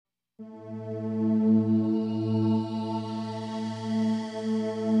Welcome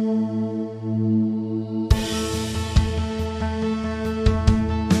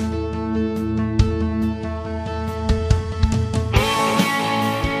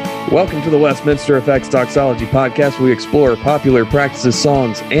to the Westminster Effects Doxology Podcast, where we explore popular practices,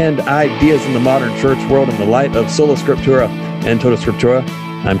 songs, and ideas in the modern church world in the light of Sola Scriptura and Tota Scriptura.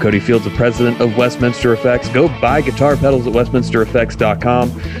 I'm Cody Fields, the president of Westminster Effects. Go buy guitar pedals at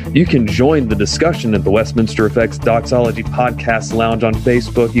westminstereffects.com. You can join the discussion at the Westminster Effects Doxology Podcast Lounge on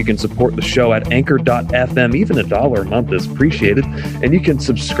Facebook. You can support the show at anchor.fm. Even $1 a month is appreciated. And you can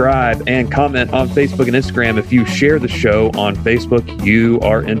subscribe and comment on Facebook and Instagram. If you share the show on Facebook, you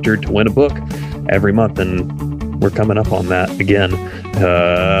are entered to win a book every month. And we're coming up on that again,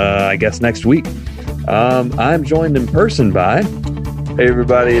 I guess, next week. I'm joined in person by... Hey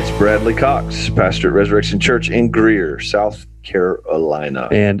everybody, it's Bradley Cox, pastor at Resurrection Church in Greer, South Carolina.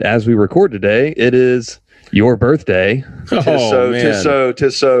 And as we record today, it is your birthday.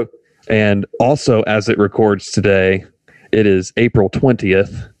 Tis so. And also as it records today, it is April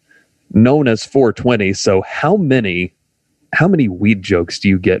 20th, known as 420. So how many weed jokes do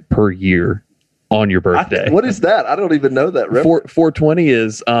you get per year on your birthday? What is that? I don't even know that. 420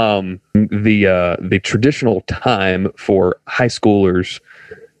 is the traditional time for high schoolers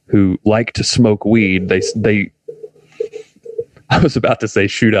who like to smoke weed. They I was about to say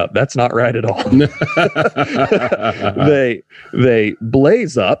shoot up. That's not right at all. They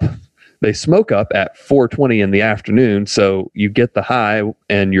blaze up. They smoke up at 4:20 in the afternoon, so you get the high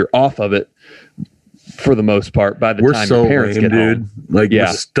and you're off of it for the most part by the time your parents get home.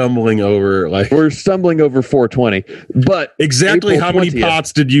 We're stumbling over 420. But exactly April how 20th, many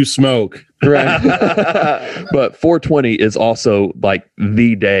pots did you smoke? Right. But 420 is also like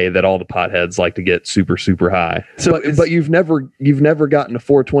the day that all the potheads like to get super, super high. So but you've never gotten a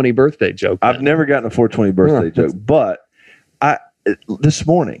 420 birthday joke. I've never gotten a 420 birthday joke, but this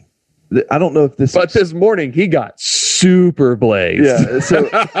morning, I don't know if this. But this morning he got super blazed. Yeah. So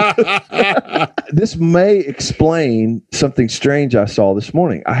this may explain something strange I saw this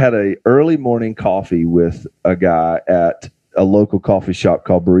morning. I had a early morning coffee with a guy at a local coffee shop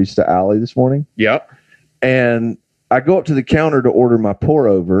called Barista Alley this morning. Yep. And I go up to the counter to order my pour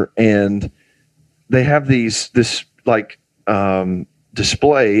over, and they have this display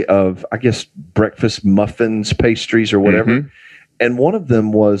of, I guess, breakfast muffins, pastries, or whatever. Mm-hmm. And one of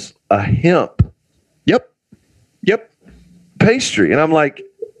them was a hemp. Yep. Pastry. And I'm like,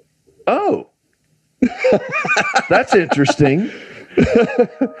 oh, that's interesting.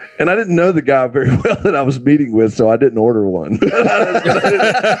 And I didn't know the guy very well that I was meeting with, so I didn't order one.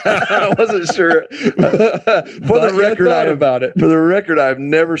 I wasn't sure. For the record, I've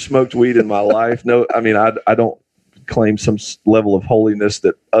never smoked weed in my life. No, I mean, I don't claim some level of holiness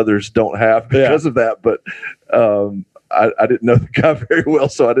that others don't have because of that, but I didn't know the guy very well,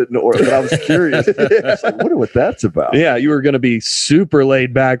 so I didn't order. But I was curious. I was like, wonder what that's about. Yeah, you were going to be super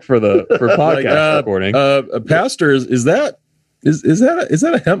laid back for podcast recording. Pastor, is that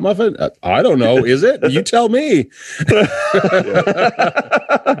a hemp muffin? I don't know. Is it? You tell me.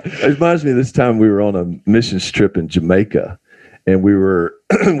 It reminds me of this time we were on a missions trip in Jamaica, and we were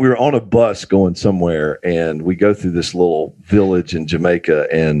on a bus going somewhere, and we go through this little village in Jamaica,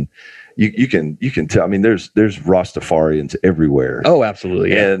 and you can tell. I mean, there's Rastafarians everywhere. Oh,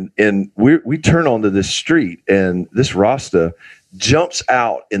 absolutely. Yeah. And we turn onto this street, and this Rasta jumps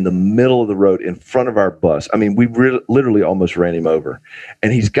out in the middle of the road in front of our bus. I mean, we literally almost ran him over.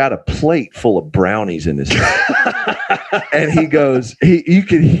 And he's got a plate full of brownies in his hand. And he goes, you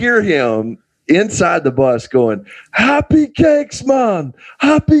could hear him inside the bus going, "Happy cakes, man,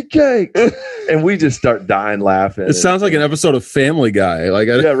 happy cakes." And we just start dying laughing. It sounds like an episode of Family Guy.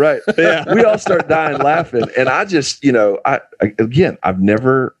 Yeah, right. Yeah. We all start dying laughing. And I just, I've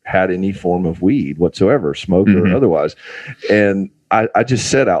never had any form of weed whatsoever, smoke or otherwise. And I just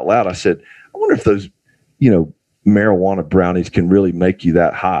said out loud, I said, I wonder if those, marijuana brownies can really make you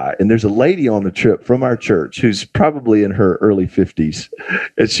that high. And there's a lady on the trip from our church who's probably in her early 50s.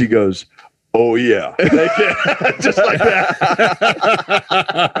 And she goes, "Oh yeah," just like that.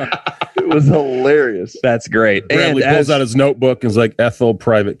 It was hilarious. That's great. Bradley pulls out his notebook and is like, "Ethel,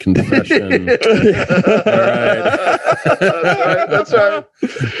 private confession." All right. That's right.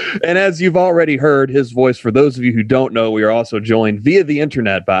 And as you've already heard his voice, for those of you who don't know, we are also joined via the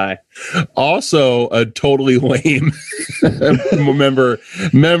internet by also a totally lame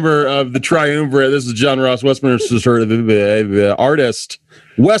member of the Triumvirate. This is John Ross, Westminster artist.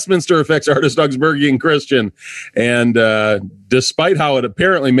 Westminster Effects artist, Augsburgian Christian. And despite how it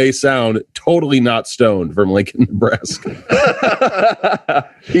apparently may sound, totally not stoned, from Lincoln, Nebraska.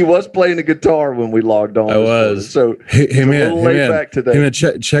 He was playing the guitar when we logged on. I was. So hey man, back today. Hey man,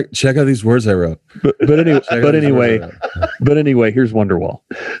 check out these words I wrote. But anyway, here's Wonderwall.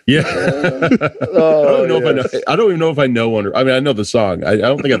 Yeah. I don't even know if I know Wonder. I mean, I know the song. I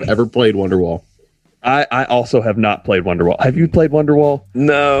don't think I've ever played Wonderwall. I also have not played Wonderwall. Have you played Wonderwall?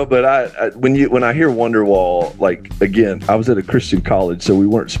 No, but when I hear Wonderwall, like, again, I was at a Christian college, so we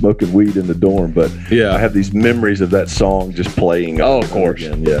weren't smoking weed in the dorm, but yeah, I have these memories of that song just playing. Oh, of course.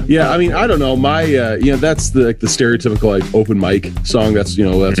 Again. Yeah. I mean, I don't know. My that's the stereotypical like open mic song. That's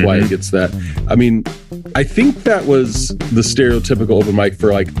why it gets that. I mean, I think that was the stereotypical open mic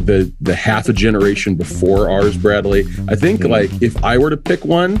for like the half a generation before ours, Bradley. I think like if I were to pick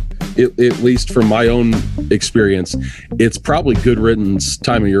one, at least from my own experience, it's probably Good Riddance,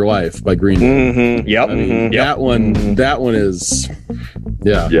 Time of Your Life by Green Day. Mm-hmm. Yep. I mean, that one is,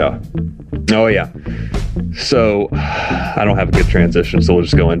 yeah. Yeah. Oh, yeah. So I don't have a good transition, so we'll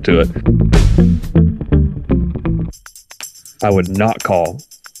just go into it. I would not call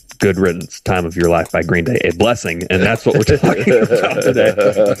Good Riddance, Time of Your Life by Green Day a blessing, and that's what we're talking about today.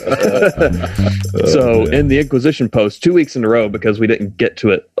 So in the Inquisition post 2 weeks in a row, because we didn't get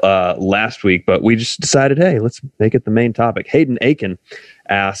to it last week, but we just decided, hey, let's make it the main topic. Hayden Aiken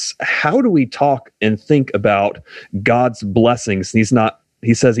asks, how do we talk and think about God's blessings?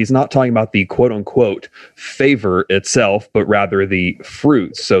 He says he's not talking about the quote unquote favor itself, but rather the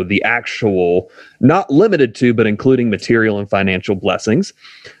fruits. So the actual, not limited to, but including material and financial blessings.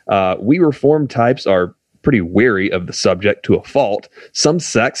 We Reformed types are pretty wary of the subject to a fault. Some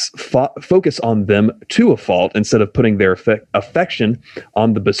sects focus on them to a fault instead of putting their affection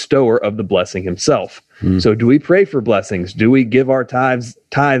on the bestower of the blessing himself. So do we pray for blessings? Do we give our tithes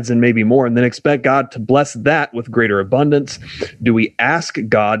and maybe more and then expect God to bless that with greater abundance? Do we ask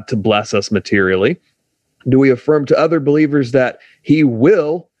God to bless us materially? Do we affirm to other believers that he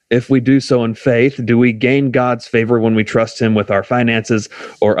will if we do so in faith? Do we gain God's favor when we trust him with our finances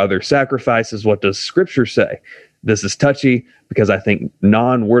or other sacrifices? What does Scripture say? This is touchy because I think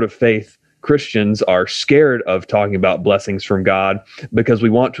non-word of faith Christians are scared of talking about blessings from God because we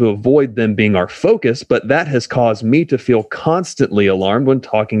want to avoid them being our focus, but that has caused me to feel constantly alarmed when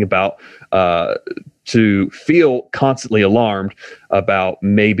talking about,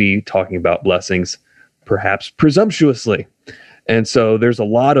 maybe talking about blessings, perhaps presumptuously. And so there's a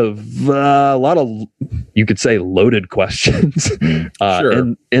lot of you could say loaded questions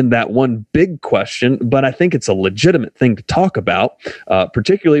sure. in that one big question, but I think it's a legitimate thing to talk about,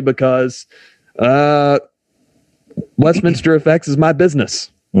 particularly because Westminster Effects is my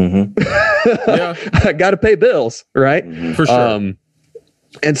business. Mm-hmm. Yeah. I got to pay bills, right? For sure.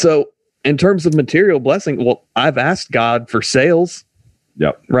 And so in terms of material blessing, well, I've asked God for sales.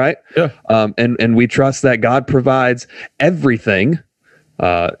 Yep. Right. Yeah. And we trust that God provides everything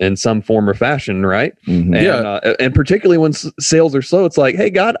in some form or fashion. Right. Mm-hmm. And, and particularly when sales are slow, it's like, hey,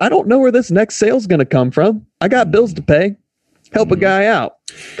 God, I don't know where this next sale's going to come from. I got bills to pay. Help a guy out.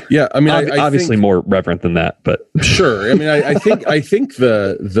 Yeah. I mean, I obviously think, more reverent than that, but sure. I mean, I think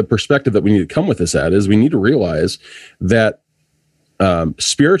the perspective that we need to come with this at is we need to realize that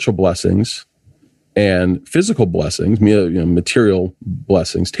spiritual blessings and physical blessings, material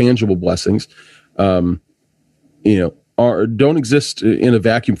blessings, tangible blessings, don't exist in a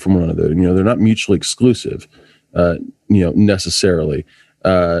vacuum from one another. They're not mutually exclusive, necessarily.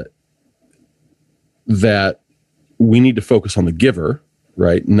 That we need to focus on the giver,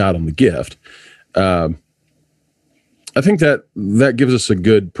 right, not on the gift. I think that gives us a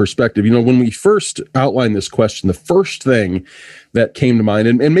good perspective. When we first outlined this question, the first thing that came to mind,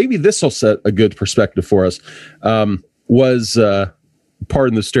 and maybe this will set a good perspective for us, was,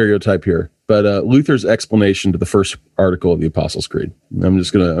 pardon the stereotype here, but Luther's explanation to the first article of the Apostles' Creed. I'm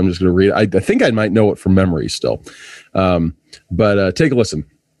just gonna read it. I think I might know it from memory still, but take a listen.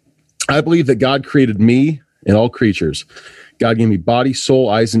 I believe that God created me and all creatures. God gave me body, soul,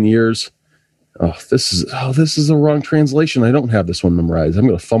 eyes, and ears. This is a wrong translation. I don't have this one memorized. I'm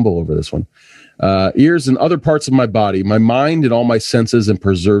going to fumble over this one. Ears and other parts of my body, my mind and all my senses, and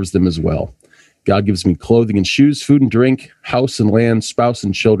preserves them as well. God gives me clothing and shoes, food and drink, house and land, spouse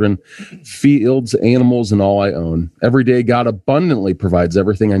and children, fields, animals, and all I own. Every day, God abundantly provides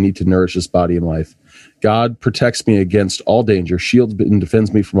everything I need to nourish this body and life. God protects me against all danger, shields and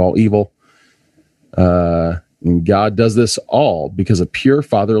defends me from all evil. And God does this all because of pure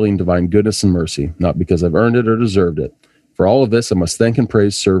fatherly and divine goodness and mercy, not because I've earned it or deserved it. For all of this, I must thank and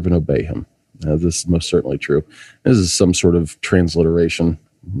praise, serve, and obey him. This is most certainly true. This is some sort of transliteration.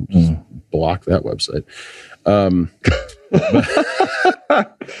 Just block that website.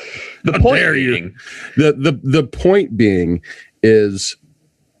 The point being, the point being is,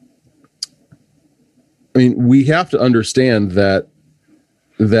 I mean, we have to understand that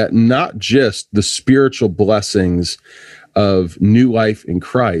not just the spiritual blessings of new life in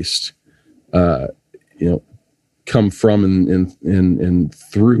Christ, come from and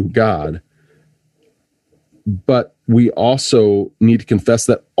through God, but we also need to confess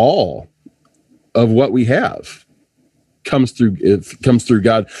that all of what we have comes through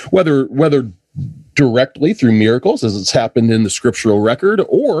God, whether directly through miracles, as it's happened in the scriptural record,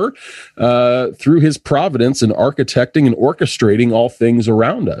 or through his providence in architecting and orchestrating all things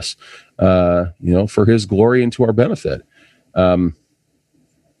around us, for his glory and to our benefit. Yeah.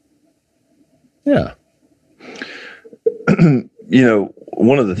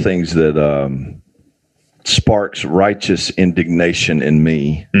 One of the things that sparks righteous indignation in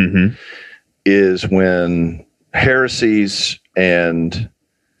me is when heresies and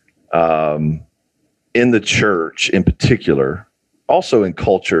in the church in particular, also in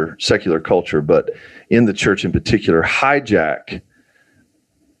culture, secular culture, but in the church in particular, hijack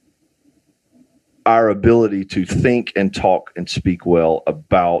our ability to think and talk and speak well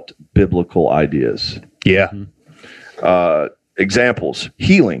about biblical ideas. Yeah. Examples: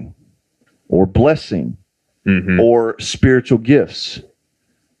 healing or blessing or spiritual gifts.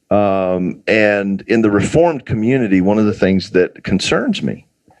 And in the Reformed community, one of the things that concerns me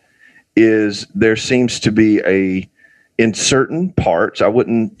is there seems to be in certain parts, I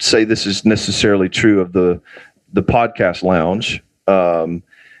wouldn't say this is necessarily true of the podcast lounge,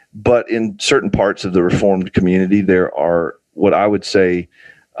 but in certain parts of the Reformed community, there are what I would say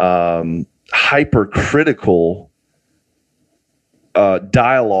hypercritical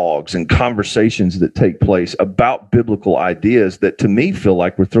dialogues and conversations that take place about biblical ideas that to me feel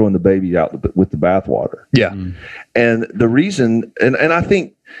like we're throwing the baby out with the bathwater. Yeah. And the reason, and I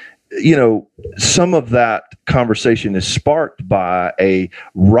think, some of that conversation is sparked by a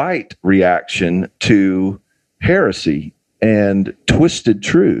right reaction to heresy and twisted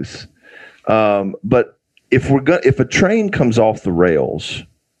truth. But if a train comes off the rails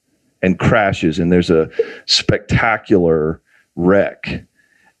and crashes and there's a spectacular wreck,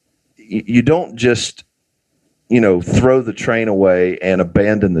 you don't just throw the train away and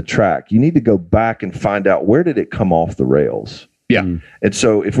abandon the track. You need to go back and find out, where did it come off the rails? Yeah. And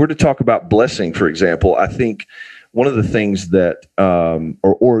so if we're to talk about blessing, for example, I think one of the things that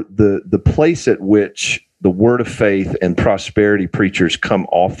or the place at which the word of faith and prosperity preachers come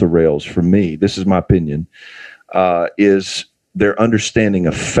off the rails, for me, this is my opinion, is their understanding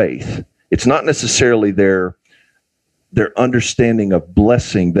of faith. It's not necessarily their understanding of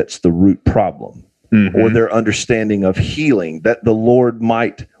blessing that's the root problem, or their understanding of healing, that the Lord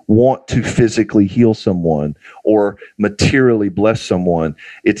might want to physically heal someone or materially bless someone.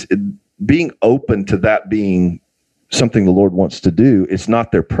 It's being open to that being something the Lord wants to do. It's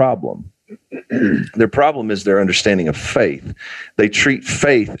not their problem. Their problem is their understanding of faith. They treat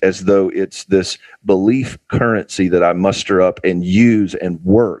faith as though it's this belief currency that I muster up and use and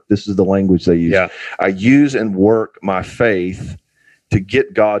work. This is the language they use. Yeah. I use and work my faith to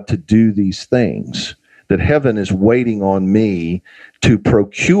get God to do these things, that heaven is waiting on me to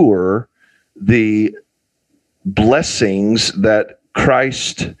procure the blessings that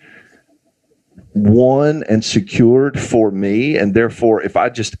Christ won and secured for me. And therefore, if I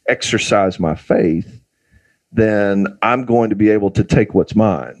just exercise my faith, then I'm going to be able to take what's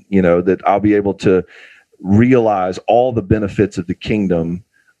mine, that I'll be able to realize all the benefits of the kingdom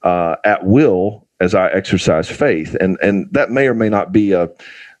at will as I exercise faith. And that may or may not be a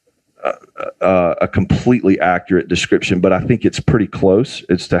completely accurate description, but I think it's pretty close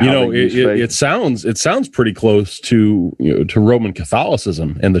as to how they use faith. It sounds pretty close to Roman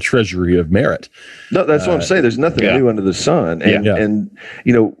Catholicism and the treasury of merit. No, that's what I'm saying. There's nothing new under the sun. And and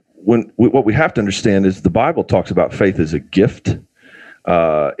what we have to understand is the Bible talks about faith as a gift.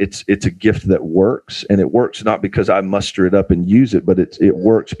 It's a gift that works, and it works not because I muster it up and use it, but it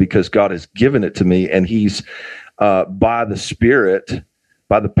works because God has given it to me, and He's by the Spirit.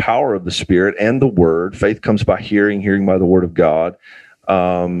 By the power of the Spirit and the Word. Faith comes by hearing, hearing by the Word of God.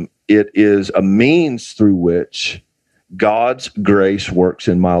 It is a means through which God's grace works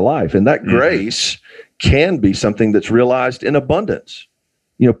in my life. And that grace can be something that's realized in abundance.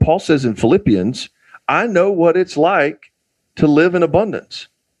 Paul says in Philippians, I know what it's like to live in abundance,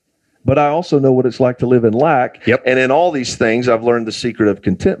 but I also know what it's like to live in lack. Yep. And in all these things, I've learned the secret of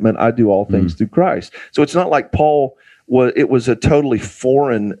contentment. I do all things through Christ. So it's not like Paul it was a totally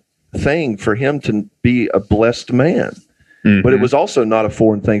foreign thing for him to be a blessed man. Mm-hmm. But it was also not a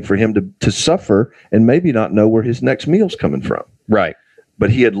foreign thing for him to suffer and maybe not know where his next meal's coming from. Right.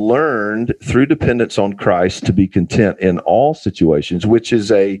 But he had learned through dependence on Christ to be content in all situations, which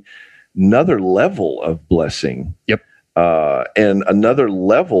is another level of blessing. Yep. And another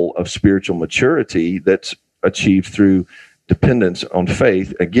level of spiritual maturity that's achieved through dependence on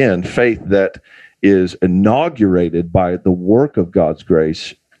faith. Again, faith that is inaugurated by the work of God's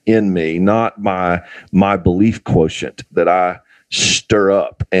grace in me, not my belief quotient that I stir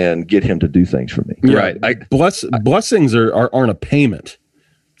up and get him to do things for me. Yeah, right. Blessings aren't a payment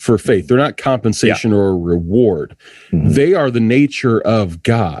for faith. They're not compensation or a reward. Mm-hmm. They are the nature of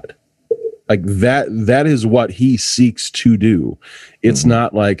God. Like that is what he seeks to do. It's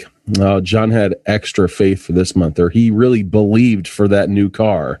not like, John had extra faith for this month, or he really believed for that new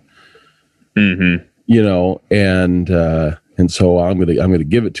car. Mm-hmm. You know, and so I'm gonna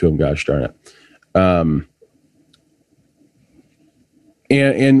give it to him. Gosh darn it.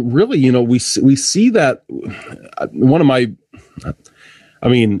 And really, you know, we see that one of my,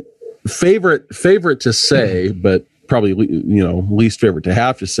 favorite to say, but probably, you know, least favorite to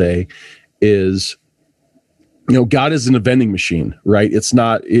have to say is, you know, God isn't a vending machine, right? It's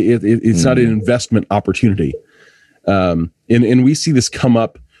not not an investment opportunity. And we see this come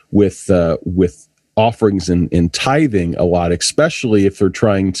up with offerings and tithing a lot, especially if they're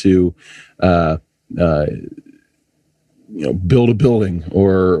trying to, build a building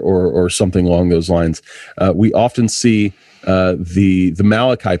or something along those lines. We often see the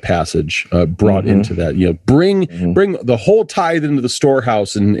Malachi passage brought into that. You know, bring the whole tithe into the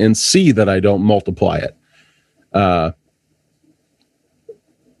storehouse and see that I don't multiply it.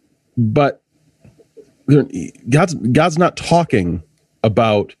 But God's not talking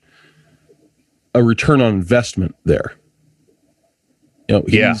about a return on investment there. You know,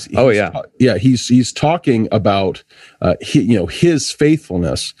 he's talking about his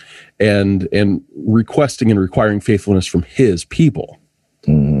faithfulness and requesting and requiring faithfulness from his people.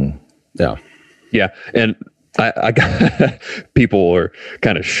 Mm-hmm. Yeah, and I got people are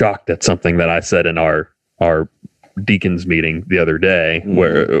kind of shocked at something that I said in our deacons meeting the other day,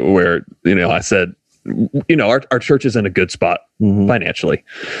 where you know, I said, you know, our church is in a good spot financially.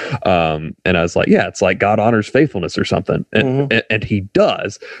 And I was like, yeah, it's like God honors faithfulness or something. And he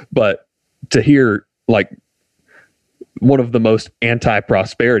does. But to hear like one of the most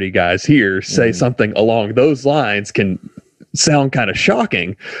anti-prosperity guys here say something along those lines can sound kind of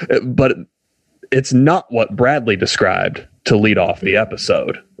shocking, but it's not what Bradley described to lead off the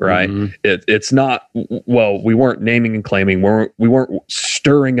episode, right? It's not, well, we weren't naming and claiming, we weren't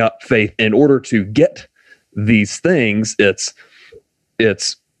stirring up faith in order to get these things. It's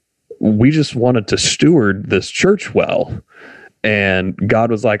we just wanted to steward this church well. And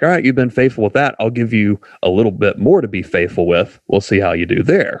God was like, all right, you've been faithful with that. I'll give you a little bit more to be faithful with. We'll see how you do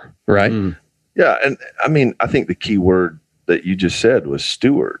there, right? Yeah, and I mean, I think the key word that you just said was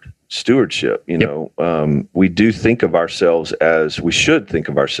stewardship. You know, we do think of ourselves we should think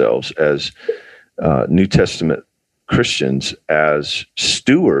of ourselves as New Testament Christians as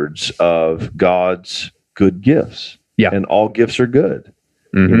stewards of God's good gifts. Yeah, and all gifts are good.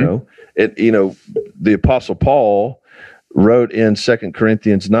 You know, the Apostle Paul wrote in 2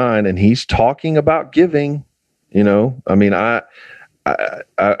 Corinthians 9, and he's talking about giving. You know, I mean, I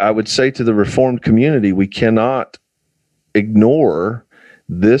would say to the Reformed community, we cannot ignore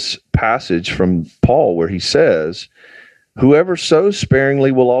this passage from Paul where he says, whoever sows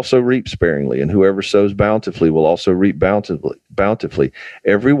sparingly will also reap sparingly, and whoever sows bountifully will also reap bountifully.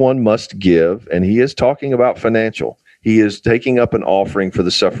 Everyone must give, and he is talking about financial. He is taking up an offering for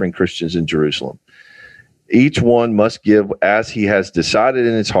the suffering Christians in Jerusalem. Each one must give as he has decided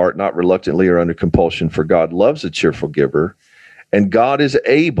in his heart, not reluctantly or under compulsion, for God loves a cheerful giver. And God is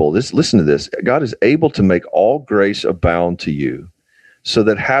able, listen to this, God is able to make all grace abound to you, so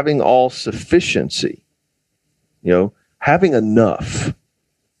that having all sufficiency, you know, having enough,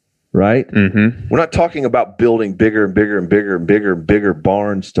 right? We're not talking about building bigger and bigger and bigger and bigger and bigger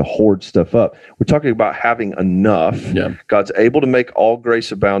barns to hoard stuff up. We're talking about having enough. Yeah. God's able to make all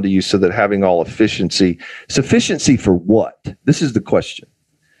grace abound to you, so that having all sufficiency for what? This is the question.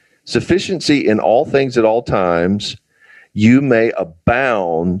 Sufficiency in all things at all times, you may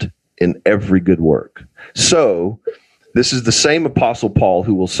abound in every good work. So this is the same Apostle Paul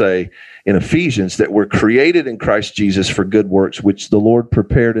who will say in Ephesians that we're created in Christ Jesus for good works, which the Lord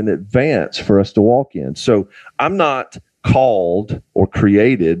prepared in advance for us to walk in. So I'm not called or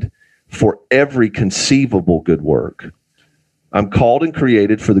created for every conceivable good work. I'm called and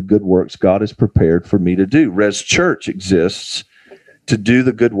created for the good works God has prepared for me to do. Res Church exists to do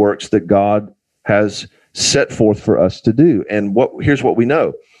the good works that God has set forth for us to do. And here's what we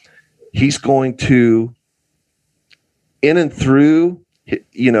know. He's going to, in and through,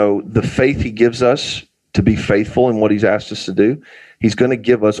 the faith he gives us to be faithful in what he's asked us to do, he's going to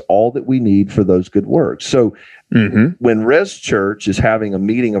give us all that we need for those good works. So when Res Church is having a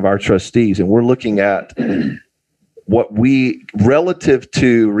meeting of our trustees and we're looking at what we, relative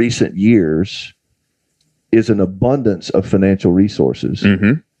to recent years, is an abundance of financial resources,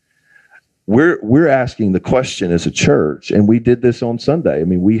 we're asking the question as a church, and we did this on Sunday. I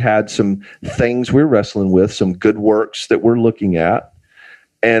mean, we had some things we're wrestling with, some good works that we're looking at,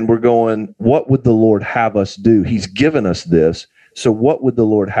 and we're going, what would the Lord have us do? He's given us this, so what would the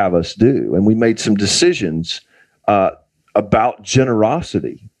Lord have us do? And we made some decisions about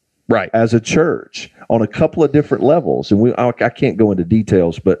generosity, right, as a church on a couple of different levels. And I can't go into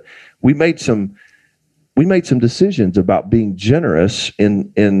details, but we made some decisions about being generous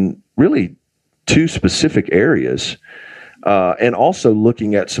in really two specific areas, and also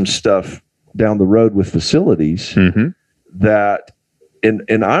looking at some stuff down the road with facilities that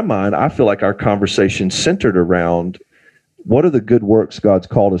in our mind, I feel like our conversation centered around what are the good works God's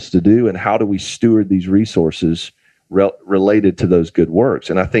called us to do, and how do we steward these resources related to those good works.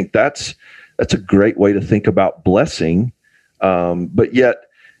 And I think that's a great way to think about blessing. But yet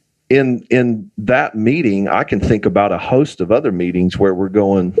in that meeting, I can think about a host of other meetings where we're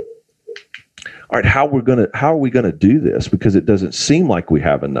going, all right, how are we gonna do this? Because it doesn't seem like we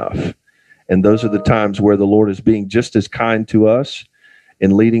have enough. And those are the times where the Lord is being just as kind to us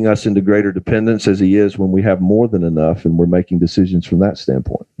and leading us into greater dependence as he is when we have more than enough, and we're making decisions from that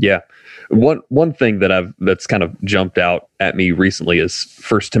standpoint. Yeah. One thing that's kind of jumped out at me recently is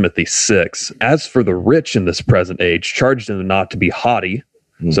 1 Timothy 6. As for the rich in this present age, charge them not to be haughty,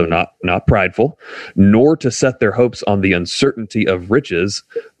 so not prideful, nor to set their hopes on the uncertainty of riches,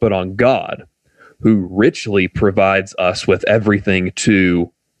 but on God, who richly provides us with everything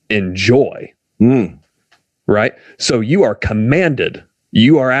to enjoy. Right? So you are commanded.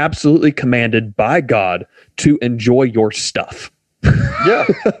 You are absolutely commanded by God to enjoy your stuff. Yeah.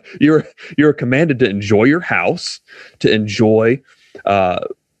 You're commanded to enjoy your house, to enjoy,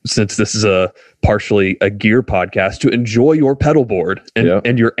 since this is a partially a gear podcast, to enjoy your pedal board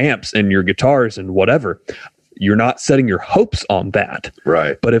and your amps and your guitars and whatever. You're not setting your hopes on that.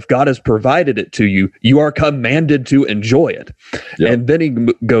 Right. But if God has provided it to you, you are commanded to enjoy it. Yep. And then he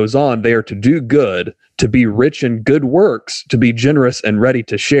goes on, they are to do good, to be rich in good works, to be generous and ready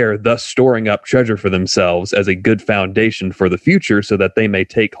to share, thus storing up treasure for themselves as a good foundation for the future, so that they may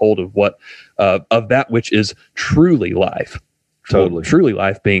take hold of of that which is truly life. Totally. Well, truly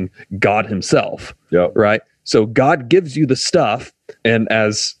life being God himself. Yep. Right. So God gives you the stuff. And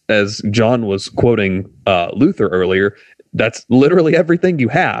as John was quoting Luther earlier, that's literally everything you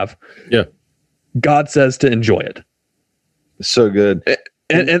have. Yeah. God says to enjoy it. So good.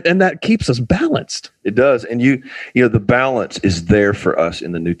 And that keeps us balanced. It does. And you know, the balance is there for us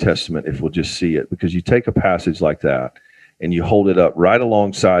in the New Testament if we'll just see it, because you take a passage like that and you hold it up right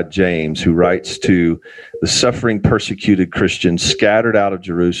alongside James, who writes to the suffering, persecuted Christians scattered out of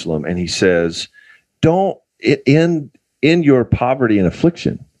Jerusalem. And he says, in your poverty and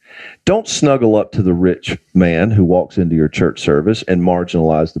affliction, don't snuggle up to the rich man who walks into your church service and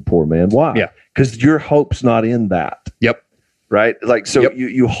marginalize the poor man. Why? Yeah. Because your hope's not in that. Yep. Right? Like, so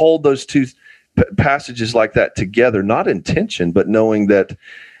you hold those two passages like that together, not in tension, but knowing that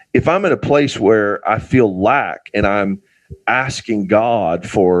if I'm in a place where I feel lack and I'm asking God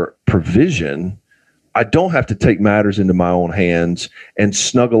for provision, I don't have to take matters into my own hands and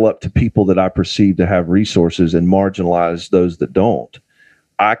snuggle up to people that I perceive to have resources and marginalize those that don't.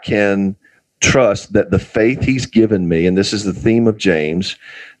 I can trust that the faith he's given me, and this is the theme of James,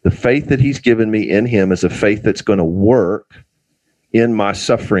 the faith that he's given me in him is a faith that's going to work in my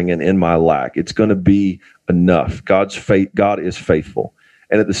suffering and in my lack. It's going to be enough. God is faithful.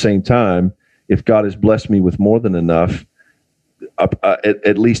 And at the same time, if God has blessed me with more than enough,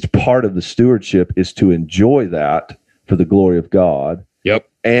 at least part of the stewardship is to enjoy that for the glory of God. Yep.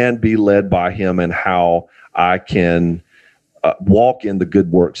 And be led by him and how I can walk in the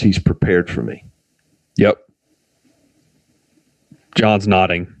good works he's prepared for me. Yep. John's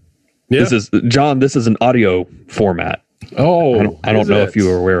nodding. Yeah. This is an audio format. Oh, I don't know if you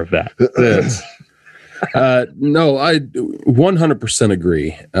were aware of that. No, I 100%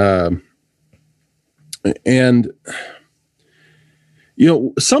 agree. And you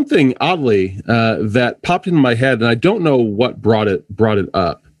know, something oddly that popped into my head, and I don't know what brought it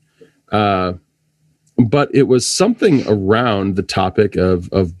up, but it was something around the topic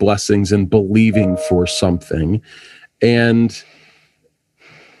of blessings and believing for something. And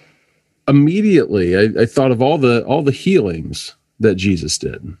immediately I thought of all the healings that Jesus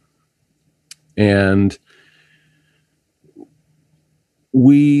did. And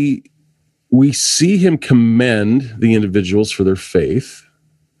we see him commend the individuals for their faith,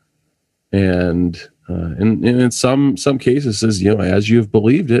 and in some cases says, as you have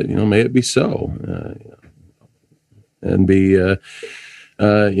believed it, may it be so, and be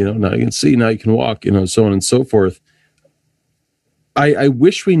now you can see, now you can walk, so on and so forth. I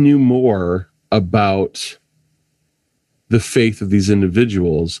wish we knew more about the faith of these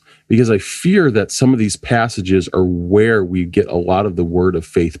individuals, because I fear that some of these passages are where we get a lot of the word of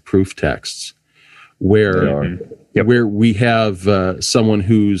faith proof texts, where we have someone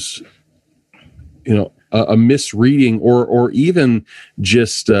who's, a misreading or even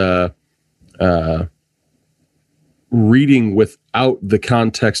just reading without the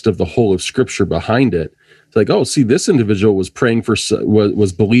context of the whole of Scripture behind it. It's like, oh, see, this individual was praying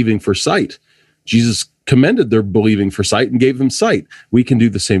was believing for sight. Jesus commended their believing for sight and gave them sight. We can do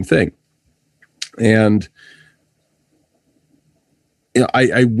the same thing. And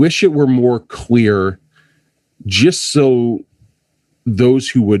I wish it were more clear, just so those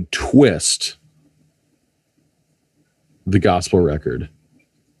who would twist the gospel record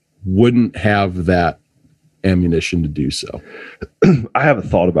wouldn't have that ammunition to do so. I have a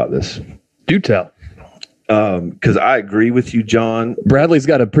thought about this. Do tell. Because I agree with you, John. Bradley's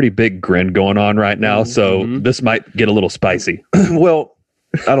got a pretty big grin going on right now, so this might get a little spicy. Well,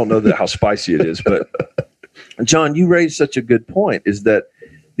 I don't know how spicy it is, but John, you raised such a good point, is that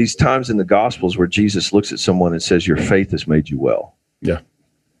these times in the Gospels where Jesus looks at someone and says, your faith has made you well. Yeah.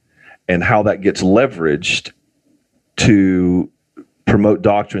 And how that gets leveraged to promote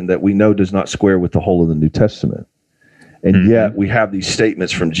doctrine that we know does not square with the whole of the New Testament. And yet we have these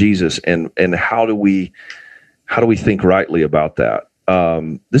statements from Jesus, and how do we think rightly about that?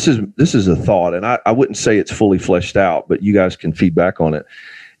 This is a thought, and I wouldn't say it's fully fleshed out, but you guys can feedback on it.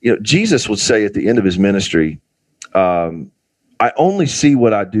 Jesus would say at the end of his ministry, I only see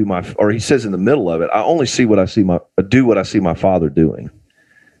what I do or he says in the middle of it, I only see what I see do what I see my Father doing.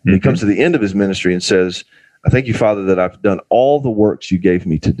 And he comes to the end of his ministry and says, I thank you, Father, that I've done all the works you gave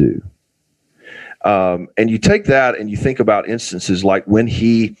me to do. And you take that and you think about instances like when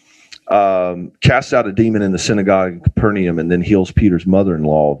he casts out a demon in the synagogue in Capernaum and then heals Peter's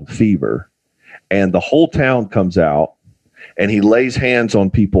mother-in-law of fever. And the whole town comes out and he lays hands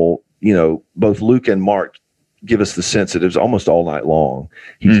on people. Both Luke and Mark give us the sense that it was almost all night long.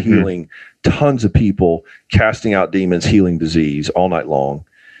 He's healing tons of people, casting out demons, healing disease all night long.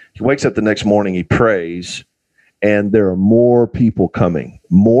 He wakes up the next morning, he prays, and there are more people coming,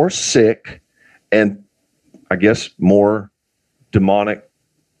 more sick, and I guess more demonic,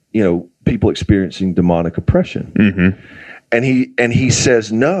 people experiencing demonic oppression. And he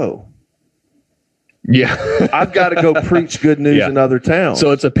says, no. Yeah. I've got to go preach good news in other towns.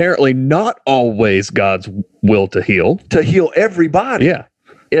 So it's apparently not always God's will to heal. To heal everybody. Yeah.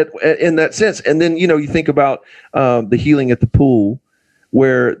 In that sense. And then, you think about the healing at the pool,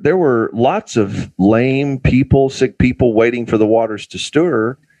 where there were lots of lame people, sick people waiting for the waters to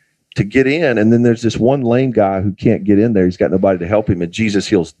stir to get in. And then there's this one lame guy who can't get in there. He's got nobody to help him. And Jesus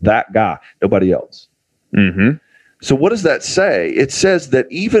heals that guy, nobody else. So what does that say? It says that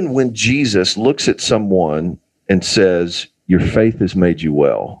even when Jesus looks at someone and says, your faith has made you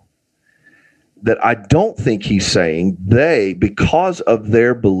well, that I don't think he's saying because of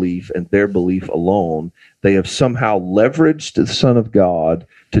their belief and their belief alone, they have somehow leveraged the Son of God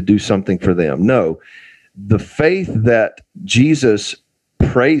to do something for them. No, the faith that Jesus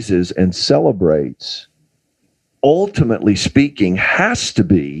praises and celebrates, ultimately speaking, has to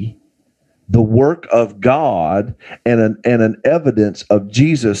be the work of God and an evidence of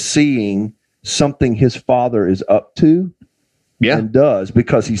Jesus seeing something his Father is up to and does,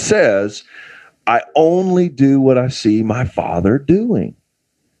 because he says, I only do what I see my Father doing.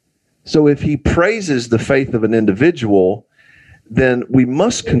 So if he praises the faith of an individual, then we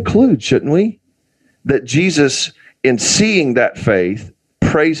must conclude, shouldn't we, that Jesus, in seeing that faith,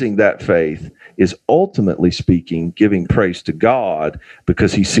 praising that faith, is ultimately speaking, giving praise to God,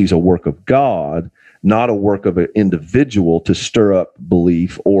 because he sees a work of God, not a work of an individual to stir up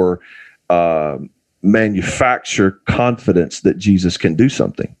belief or manufacture confidence that Jesus can do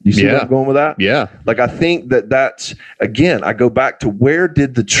something. You see where I'm going with that? Yeah. Like, I think that's, again, I go back to, where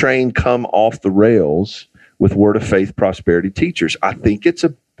did the train come off the rails with Word of Faith prosperity teachers? I think it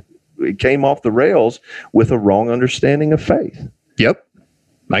came off the rails with a wrong understanding of faith. Yep.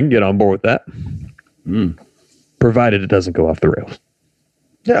 I can get on board with that. Provided it doesn't go off the rails.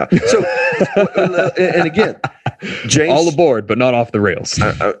 Yeah. So, and again, James, all aboard, but not off the rails.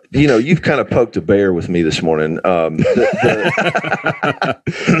 You've kind of poked a bear with me this morning.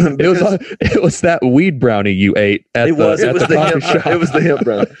 It was that weed brownie you ate at it was the hemp shop. It was the hemp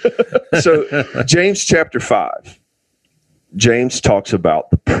brownie. So James chapter 5, James talks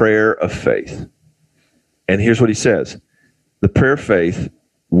about the prayer of faith. And here's what he says. The prayer of faith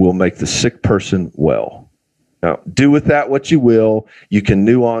will make the sick person well. Now, do with that what you will. You can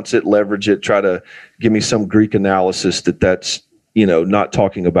nuance it, leverage it, try to give me some Greek analysis that's, not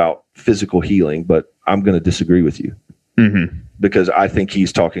talking about physical healing, but I'm going to disagree with you because I think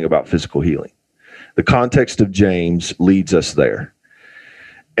he's talking about physical healing. The context of James leads us there.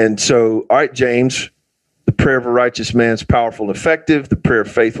 And so, all right, James, the prayer of a righteous man is powerful and effective. The prayer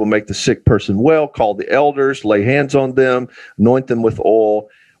of faith will make the sick person well. Call the elders, lay hands on them, anoint them with oil.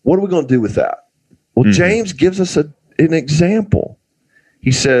 What are we going to do with that? Well, James gives us an example.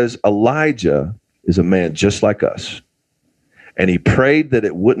 He says, Elijah is a man just like us. And he prayed that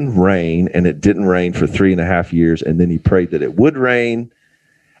it wouldn't rain, and it didn't rain for 3.5 years. And then he prayed that it would rain,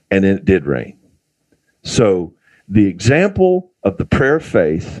 and then it did rain. So the example of the prayer of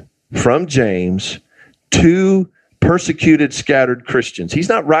faith from James to persecuted, scattered Christians. He's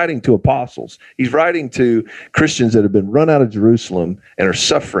not writing to apostles. He's writing to Christians that have been run out of Jerusalem and are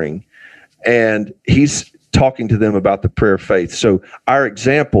suffering. And he's talking to them about the prayer of faith. So our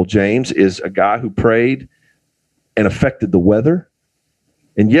example, James, is a guy who prayed and affected the weather.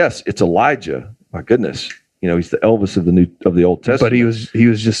 And yes, it's Elijah. My goodness. He's the Elvis of the Old Testament. But he was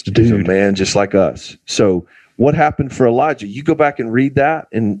just a dude. He's a man just like us. So what happened for Elijah? You go back and read that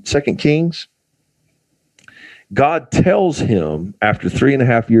in 2 Kings. God tells him after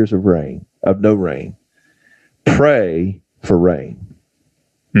 3.5 years of no rain, pray for rain.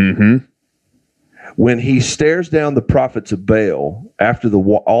 When he stares down the prophets of Baal after the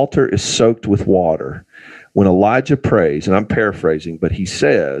altar is soaked with water, when Elijah prays, and I'm paraphrasing, but he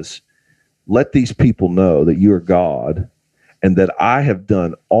says, let these people know that you are God and that I have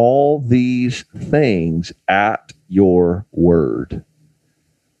done all these things at your word.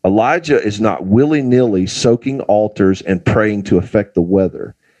 Elijah is not willy-nilly soaking altars and praying to affect the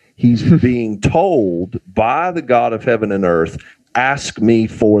weather. He's being told by the God of heaven and earth, ask me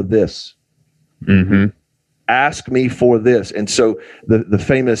for this. Ask me for this. And so the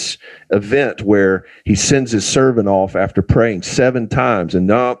famous event where he sends his servant off after praying 7 times and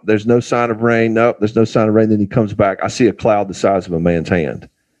nope, there's no sign of rain. Nope, there's no sign of rain. Then he comes back. I see a cloud the size of a man's hand.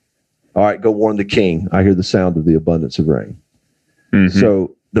 All right, go warn the king. I hear the sound of the abundance of rain.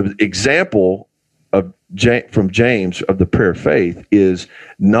 So the example from James of the prayer of faith is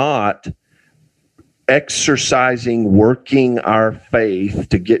not exercising, working our faith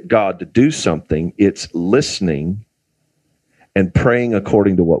to get God to do something. It's listening and praying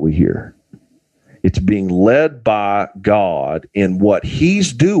according to what we hear. It's being led by God in what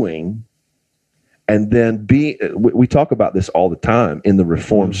he's doing. And then we talk about this all the time in the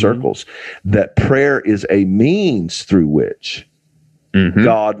Reformed circles, that prayer is a means through which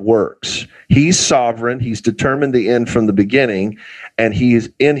God works. He's sovereign. He's determined the end from the beginning. And he's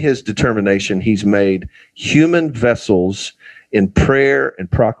in his determination, he's made human vessels in prayer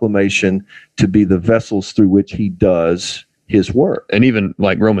and proclamation to be the vessels through which he does his work. And even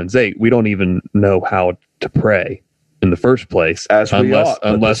like Romans 8, we don't even know how to pray in the first place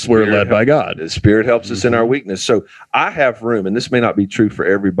unless we're led by God. The Spirit helps us in our weakness. So I have room, and this may not be true for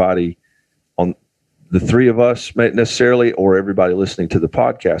everybody on the 3 of us necessarily, or everybody listening to the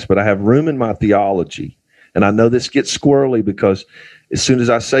podcast, but I have room in my theology. And I know this gets squirrely because as soon as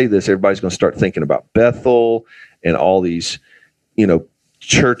I say this, everybody's going to start thinking about Bethel and all these,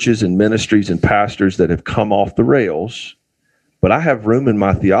 churches and ministries and pastors that have come off the rails. But I have room in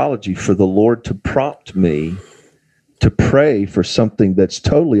my theology for the Lord to prompt me to pray for something that's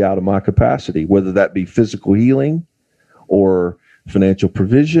totally out of my capacity, whether that be physical healing or financial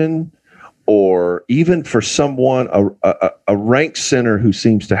provision, or even for someone, a rank sinner who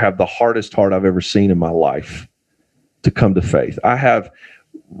seems to have the hardest heart I've ever seen in my life to come to faith. I have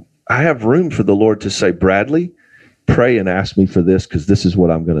room for the Lord to say, Bradley, pray and ask me for this because this is what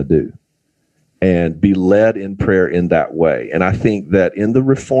I'm going to do. And be led in prayer in that way. And I think that in the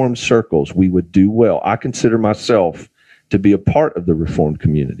Reformed circles, we would do well. I consider myself to be a part of the Reformed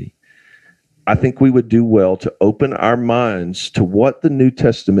community. I think we would do well to open our minds to what the New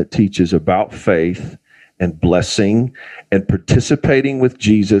Testament teaches about faith and blessing and participating with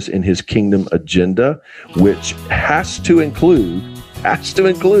Jesus in his kingdom agenda, which has to include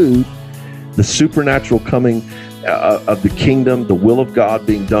the supernatural coming of the kingdom, the will of God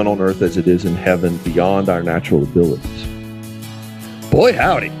being done on earth as it is in heaven, beyond our natural abilities. Boy,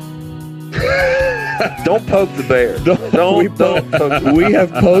 howdy. Don't poke the bear. Don't poke. We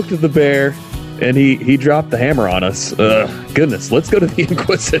have poked the bear, and he dropped the hammer on us. Goodness, let's go to the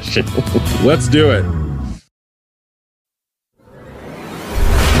Inquisition. Let's do it.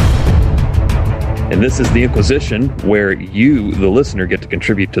 And this is the Inquisition, where you, the listener, get to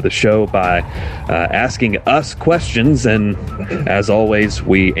contribute to the show by asking us questions. And as always,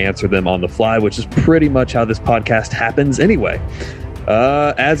 we answer them on the fly, which is pretty much how this podcast happens anyway.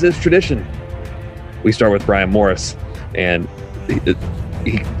 As is tradition, we start with Brian Morris, and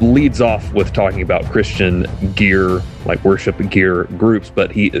he leads off with talking about Christian gear, like worship gear groups,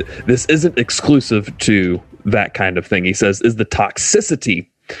 but this isn't exclusive to that kind of thing. He says, is the toxicity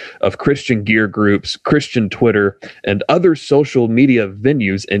of Christian gear groups, Christian Twitter, and other social media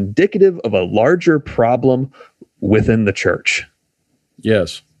venues indicative of a larger problem within the church?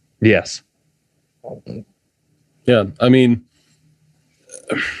 Yes. Yes. Yeah. I mean,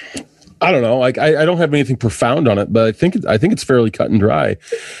 I don't know. Like, I don't have anything profound on it, but I think it's fairly cut and dry.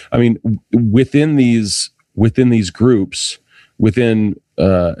 I mean, within these groups, within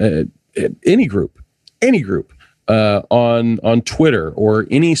any group, on Twitter or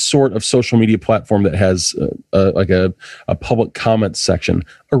any sort of social media platform that has like a public comment section,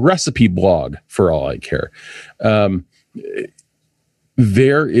 a recipe blog for all I care.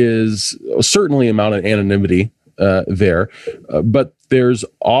 There is a certain amount of anonymity there, but there's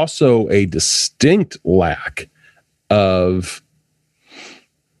also a distinct lack of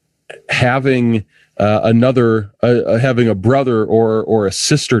having having a brother or a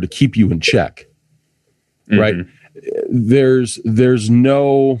sister to keep you in check. Right. There's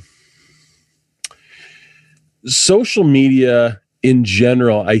no social media in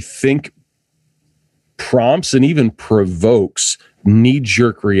general, I think, prompts and even provokes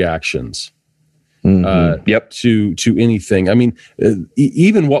knee-jerk reactions to anything. I mean,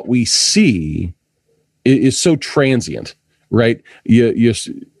 even what we see is so transient, right?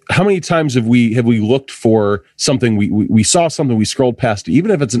 How many times have we looked for something, we saw something, we scrolled past it, even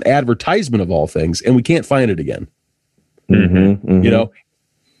if it's an advertisement of all things, and we can't find it again. You know,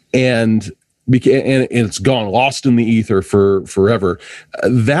 and it's gone, lost in the ether for forever.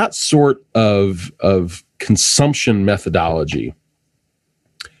 That sort of consumption methodology,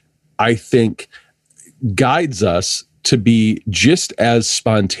 I think, guides us to be just as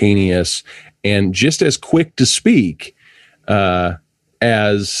spontaneous and just as quick to speak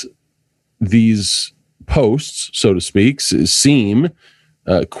as these posts, so to speak, seem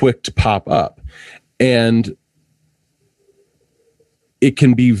quick to pop up. And it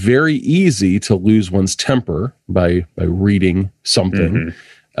can be very easy to lose one's temper by reading something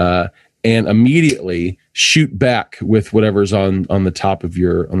and immediately shoot back with whatever's on the top of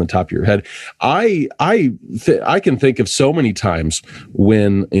your head. I can think of so many times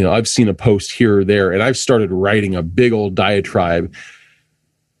when, you know, I've seen a post here or there and I've started writing a big old diatribe,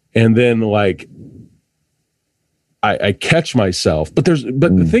 and then like I catch myself. But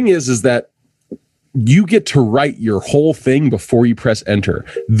the thing is that you get to write your whole thing before you press enter.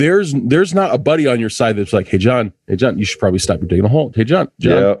 There's not a buddy on your side that's like, hey John, you should probably stop. You're digging a hole. Hey John.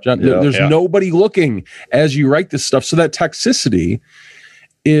 There's nobody looking as you write this stuff. So that toxicity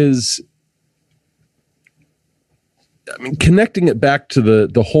is, I mean, connecting it back to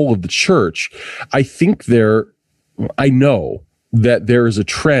the whole of the church. I know that there is a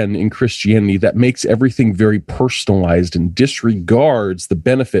trend in Christianity that makes everything very personalized and disregards the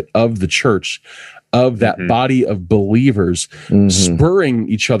benefit of the church, of that body of believers, spurring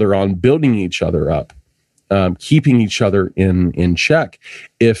each other on, building each other up, keeping each other in check.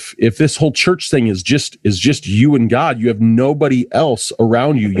 If this whole church thing is just you and God, you have nobody else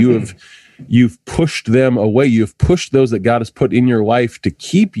around you. You've pushed them away. You've pushed those that God has put in your life to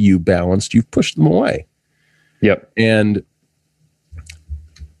keep you balanced. You've pushed them away. Yep. And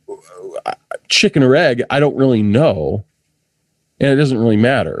chicken or egg, I don't really know. And it doesn't really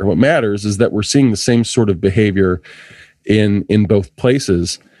matter. What matters is that we're seeing the same sort of behavior in both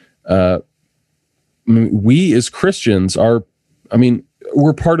places. We as Christians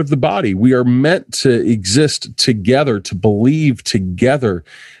we're part of the body. We are meant to exist together, to believe together,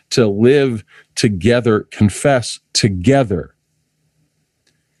 to live together, confess together.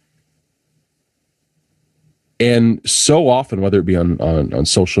 And so often, whether it be on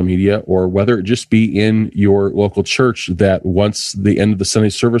social media or whether it just be in your local church, that once the end of the Sunday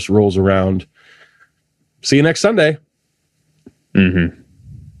service rolls around, see you next Sunday.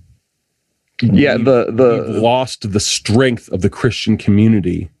 Yeah, we've lost the strength of the Christian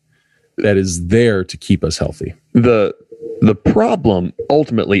community that is there to keep us healthy. The problem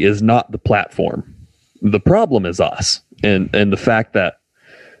ultimately is not the platform. The problem is us, and the fact that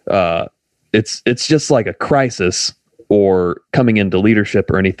it's just like a crisis or coming into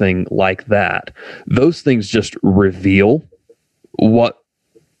leadership or anything like that. Those things just reveal what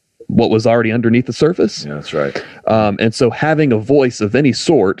was already underneath the surface. Yeah, that's right. And so having a voice of any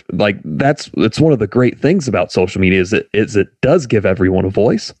sort, like it's one of the great things about social media is it does give everyone a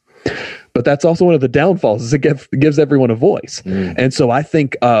voice, but that's also one of the downfalls is it gives everyone a voice. And so I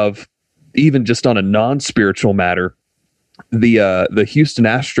think of, even just on a non-spiritual matter, the Houston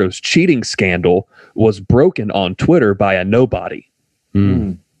Astros cheating scandal was broken on Twitter by a nobody.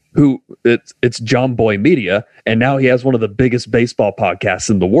 Who it's John Boy Media, and now he has one of the biggest baseball podcasts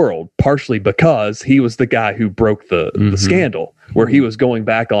in the world, partially because he was the guy who broke the scandal, where he was going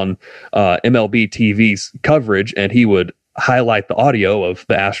back on MLB TV's coverage, and he would highlight the audio of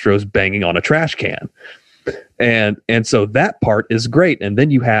the Astros banging on a trash can. And so that part is great. And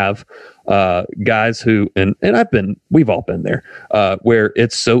then you have guys who, and we've all been there, where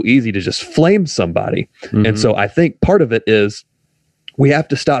it's so easy to just flame somebody. And so I think part of it is, we have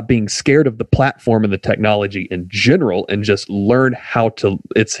to stop being scared of the platform and the technology in general and just learn how to,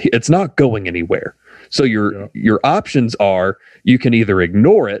 it's not going anywhere. So your options are, you can either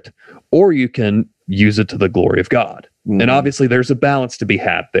ignore it or you can use it to the glory of God. And obviously there's a balance to be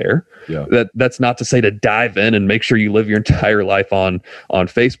had there. Yeah. That's not to say to dive in and make sure you live your entire life on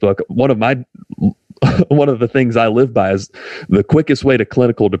Facebook. One of the things I live by is the quickest way to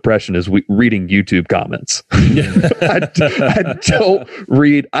clinical depression is reading YouTube comments. I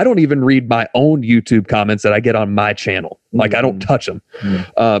don't even read my own YouTube comments that I get on my channel. Like I don't touch them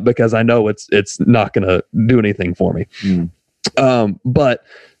because I know it's not going to do anything for me. But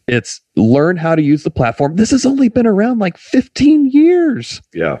it's learn how to use the platform. This has only been around like 15 years.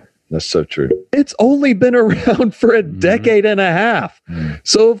 Yeah. That's so true. It's only been around for a decade and a half.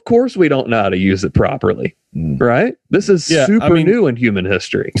 So of course we don't know how to use it properly, right? This is super new in human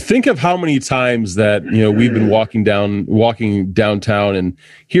history. Think of how many times that, we've been walking downtown and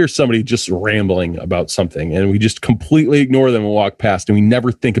hear somebody just rambling about something, and we just completely ignore them and walk past, and we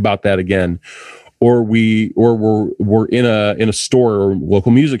never think about that again. Or we're in a store or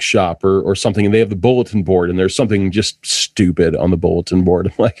local music shop or something, and they have the bulletin board, and there's something just stupid on the bulletin board.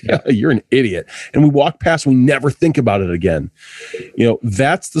 I'm like, you're an idiot. And we walk past, we never think about it again.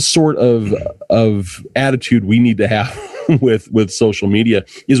 That's the sort of attitude we need to have with social media.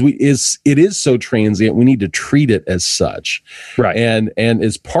 It is so transient. We need to treat it as such. Right. And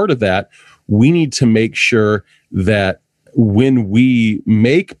as part of that, we need to make sure that when we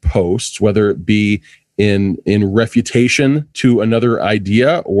make posts, whether it be in refutation to another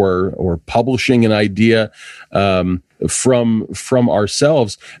idea or publishing an idea from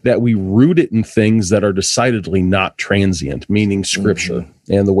ourselves, that we root it in things that are decidedly not transient, meaning Scripture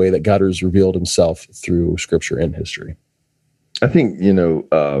and the way that God has revealed Himself through Scripture and history. I think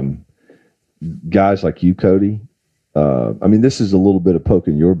guys like you, Cody. This is a little bit of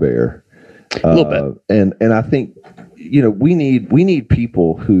poking your bear, a little bit, and I think. We need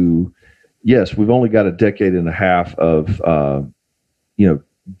people who, yes, we've only got a decade and a half of,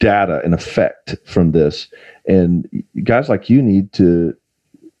 data and effect from this. And guys like you need to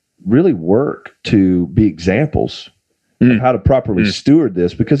really work to be examples of how to properly steward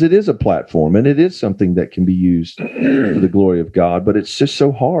this, because it is a platform and it is something that can be used for the glory of God, but it's just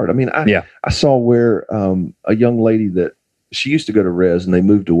so hard. I saw where a young lady that she used to go to Res and they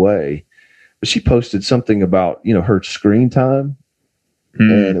moved away. She posted something about, her screen time,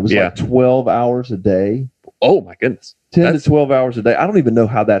 and it was like 12 hours a day. Oh my goodness. 10 to 12 hours a day. I don't even know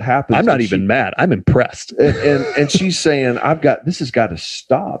how that happens. I'm not even mad. I'm impressed. And she's saying, this has got to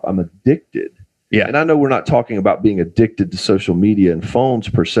stop. I'm addicted. Yeah. And I know we're not talking about being addicted to social media and phones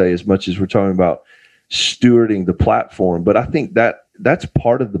per se, as much as we're talking about stewarding the platform. But I think that's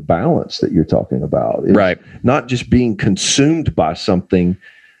part of the balance that you're talking about. Right. Not just being consumed by something.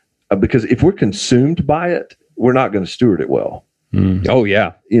 Because if we're consumed by it, we're not going to steward it well. Oh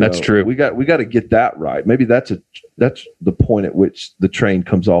yeah, that's true. We got to get that right. Maybe that's the point at which the train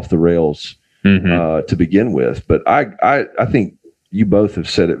comes off the rails to begin with. But I think you both have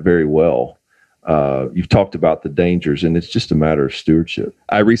said it very well. You've talked about the dangers, and it's just a matter of stewardship.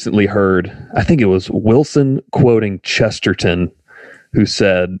 I recently heard, I think it was Wilson quoting Chesterton, who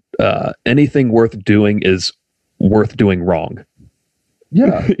said, "Anything worth doing is worth doing wrong."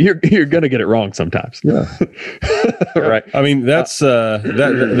 Yeah, you're gonna get it wrong sometimes. Yeah, right. That's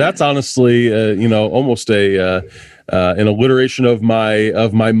honestly, almost an alliteration of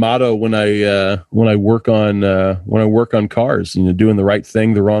my motto when I work on cars. Doing the right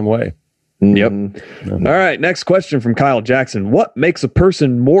thing the wrong way. Yep. All right. Next question from Kyle Jackson: what makes a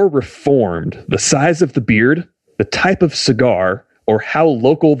person more reformed? The size of the beard, the type of cigar, or how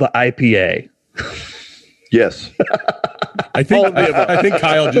local the IPA? Yes. I think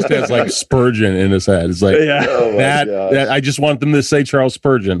Kyle just has like Spurgeon in his head. It's like Oh my that I just want them to say Charles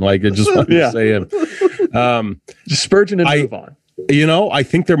Spurgeon. Like I just want to say him. Just Spurgeon and move on. You know, I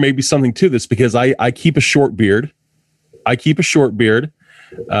think there may be something to this because I keep a short beard. I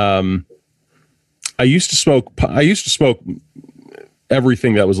used to smoke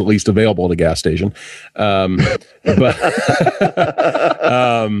everything that was at least available at a gas station. But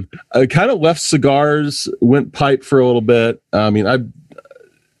I kind of left cigars, went pipe for a little bit. I mean,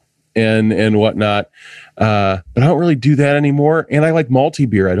 and whatnot. But I don't really do that anymore. And I like malty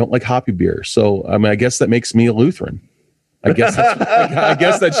beer. I don't like hoppy beer. So, I mean, I guess that makes me a Lutheran. I guess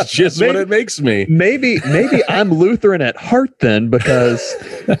that's just what it makes me. Maybe I'm Lutheran at heart then, because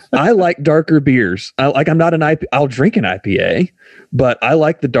I like darker beers. I'm not an IPA. I'll drink an IPA, but I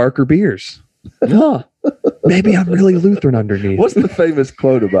like the darker beers. Huh. Maybe I'm really Lutheran underneath. What's the famous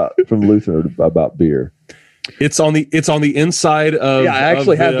quote from Luther about beer? It's on the inside of. Yeah, I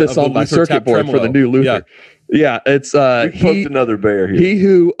actually have this on my circuit board for the new Luther. Yeah, it's we poked another bear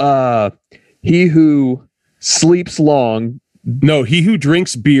here. He who sleeps long. No, he who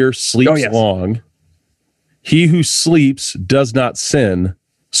drinks beer sleeps long. He who sleeps does not sin.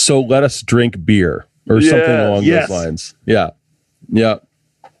 So let us drink beer, or something along those lines. Yeah.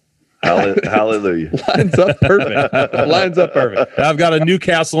 Hallelujah. Lines up perfect. I've got a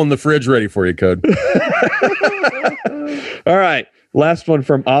Newcastle in the fridge ready for you, Code. All right. Last one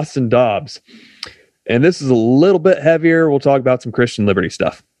from Austin Dobbs. And this is a little bit heavier. We'll talk about some Christian liberty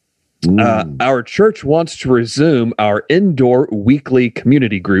stuff. Our church wants to resume our indoor weekly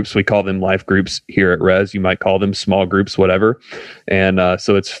community groups. We call them life groups here at Res. You might call them small groups, whatever. And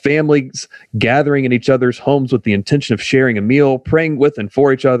so it's families gathering in each other's homes with the intention of sharing a meal, praying with and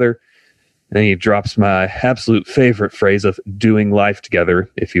for each other. And then he drops my absolute favorite phrase of doing life together,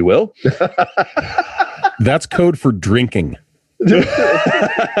 if you will. That's code for drinking.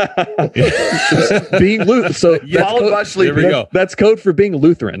 Being Lutheran. So there we go. That's code for being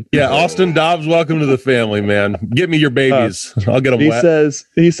Lutheran. Yeah, Austin Dobbs, welcome to the family, man. Get me your babies. I'll get them wet.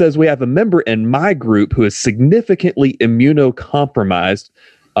 He says we have a member in my group who is significantly immunocompromised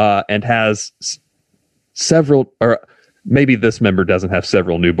and has several, or maybe this member doesn't have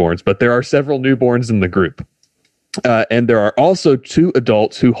several newborns, but there are several newborns in the group. And there are also 2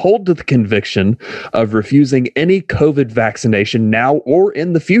 adults who hold to the conviction of refusing any COVID vaccination now or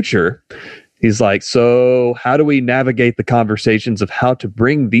in the future. He's like, so how do we navigate the conversations of how to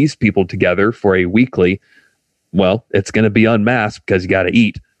bring these people together for a weekly, well, it's going to be unmasked because you got to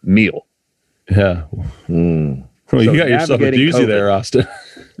eat meal. Yeah. Well, you got yourself a doozy there, Austin.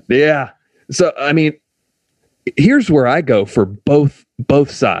 Yeah. So, I mean, here's where I go for both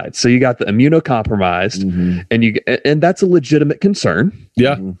sides. So you got the immunocompromised, and that's a legitimate concern.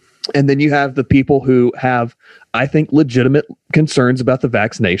 Yeah. And then you have the people who have, I think, legitimate concerns about the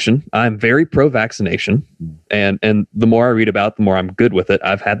vaccination. I'm very pro-vaccination, and the more I read about it, the more I'm good with it.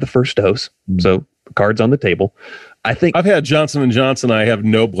 I've had the first dose, so cards on the table. I think I've had Johnson & Johnson. I have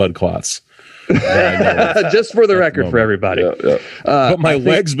no blood clots. Just for the record, for everybody. But my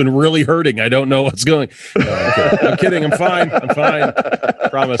leg's been really hurting. I don't know what's going. I'm kidding. I'm fine.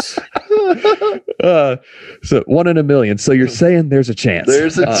 Promise. So 1 in a million. So you're saying there's a chance.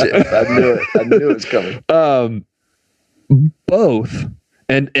 There's a chance. I knew it was coming. Both,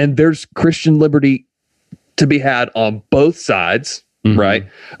 and there's Christian liberty to be had on both sides, right?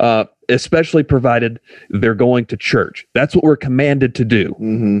 Especially provided they're going to church. That's what we're commanded to do,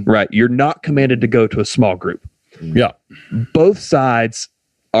 right? You're not commanded to go to a small group. Yeah. Both sides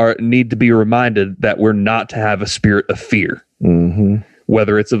need to be reminded that we're not to have a spirit of fear,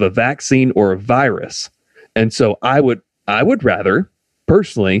 whether it's of a vaccine or a virus. And so I would rather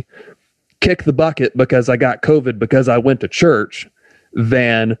personally kick the bucket because I got COVID because I went to church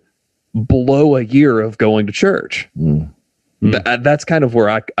than blow a year of going to church. That's kind of where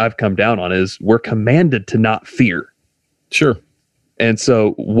I've come down on is we're commanded to not fear. Sure. And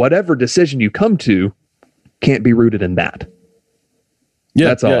so whatever decision you come to can't be rooted in that. Yeah,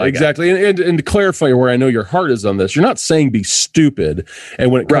 that's all. Exactly. And to clarify where I know your heart is on this, you're not saying be stupid. And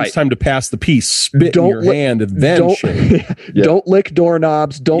when it comes time to pass the peace, spit in your hand and then shake. Don't lick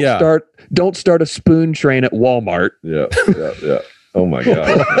doorknobs. Don't start a spoon train at Walmart. Yeah. Oh my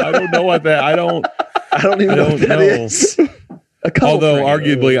God. I don't know what that. I don't even know what that is. Although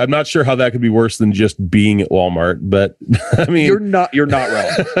arguably, I'm not sure how that could be worse than just being at Walmart. But I mean, you're not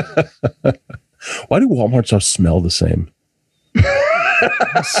wrong. Why do Walmarts all smell the same?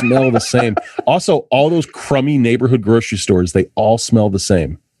 Smell the same. Also, all those crummy neighborhood grocery stores, they all smell the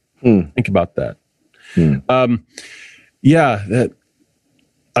same. Think about that. Yeah,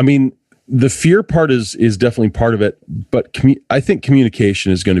 I mean, the fear part is definitely part of it, but I think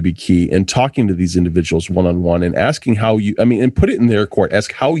communication is going to be key, and talking to these individuals one-on-one and asking and put it in their court,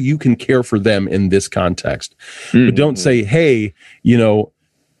 ask how you can care for them in this context. But don't say, hey,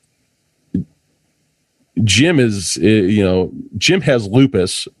 Jim has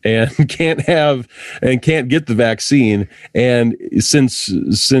lupus and can't get the vaccine. And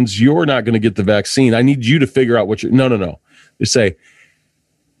since you're not going to get the vaccine, I need you to figure out what no. Just say,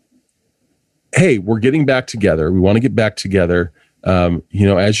 hey, we're getting back together. We want to get back together.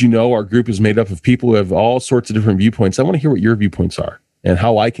 As you know, our group is made up of people who have all sorts of different viewpoints. I want to hear what your viewpoints are and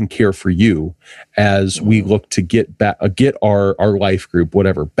how I can care for you as we look to get our life group,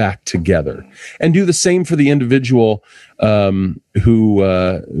 whatever, back together. And do the same for the individual who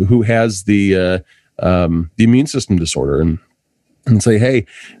has the immune system disorder, and say, hey,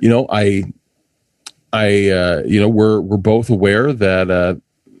 we're both aware that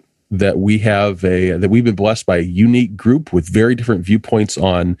we've been blessed by a unique group with very different viewpoints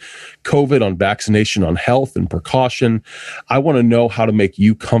on COVID, on vaccination, on health and precaution. I want to know how to make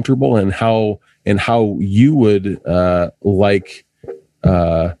you comfortable and how you would like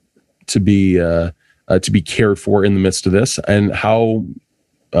to be cared for in the midst of this, and how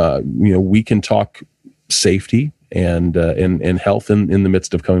we can talk safety and health in the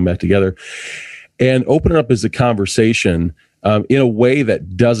midst of coming back together, and open it up as a conversation in a way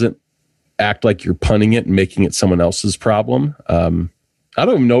that doesn't act like you're punting it and making it someone else's problem. I don't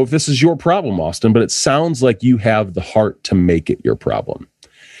even know if this is your problem, Austin, but it sounds like you have the heart to make it your problem.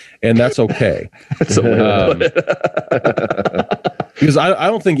 And that's okay. Because I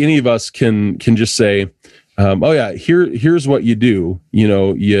don't think any of us can just say, here's what you do.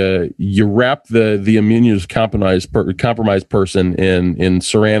 You wrap the immunocompromised person in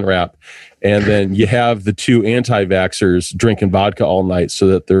saran wrap, and then you have the two anti-vaxxers drinking vodka all night so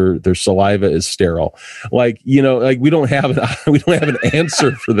that their saliva is sterile. We don't have an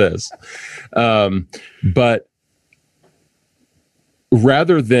answer for this. But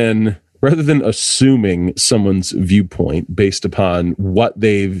rather than assuming someone's viewpoint based upon what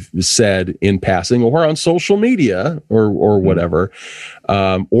they've said in passing or on social media or whatever,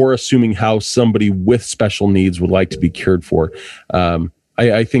 or assuming how somebody with special needs would like to be cared for,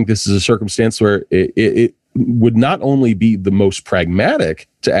 I think this is a circumstance where it would not only be the most pragmatic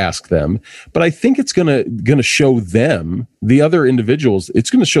to ask them, but I think it's gonna show them, the other individuals, it's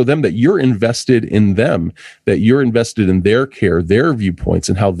gonna show them that you're invested in them, that you're invested in their care, their viewpoints,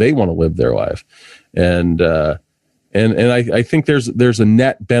 and how they want to live their life. And I think there's a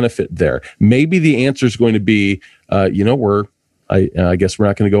net benefit there. Maybe the answer is going to be, I guess we're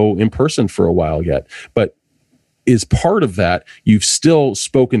not going to go in person for a while yet, but is part of that, you've still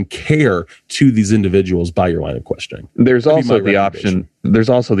spoken care to these individuals by your line of questioning. There's also the option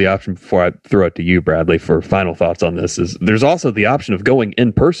before I throw it to you, Bradley, for final thoughts on this, is there's also the option of going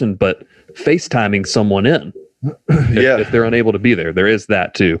in person, but FaceTiming someone in. If they're unable to be there. There is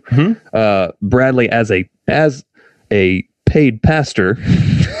that too. Mm-hmm. Bradley, as a paid pastor,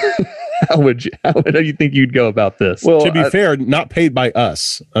 how do you think you'd go about this? Well, to be fair, not paid by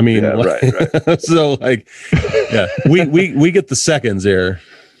us. I mean, right. So we get the seconds there.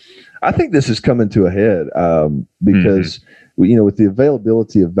 I think this is coming to a head because with the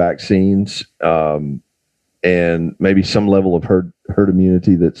availability of vaccines and maybe some level of herd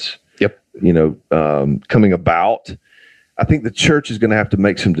immunity that's coming about, I think the church is going to have to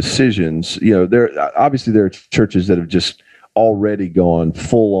make some decisions. There are churches that have just already gone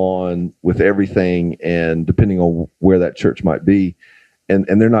full on with everything, and depending on where that church might be, and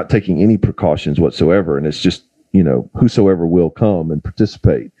they're not taking any precautions whatsoever, and it's just whosoever will come and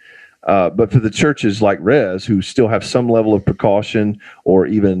participate. But for the churches like Res, who still have some level of precaution, or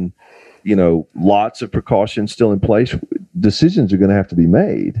even lots of precautions still in place, decisions are going to have to be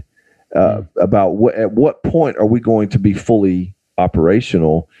made about at what point are we going to be fully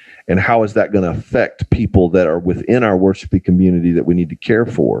operational, and how is that going to affect people that are within our worshiping community that we need to care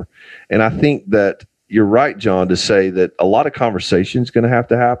for. And I think that you're right, John, to say that a lot of conversation is going to have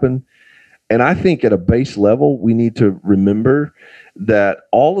to happen. And I think at a base level, we need to remember that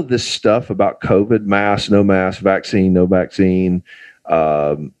all of this stuff about COVID, mask, no mask, vaccine, no vaccine,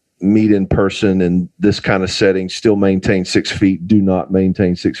 meet in person in this kind of setting, still maintain 6 feet, do not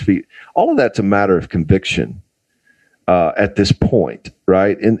maintain 6 feet. All of that's a matter of conviction at this point,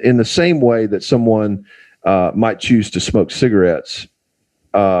 right? In the same way that someone might choose to smoke cigarettes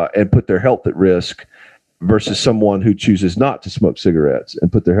and put their health at risk versus someone who chooses not to smoke cigarettes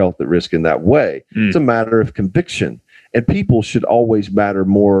and put their health at risk in that way. It's a matter of conviction. And people should always matter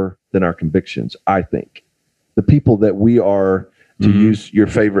more than our convictions, I think. the people that we are, to use your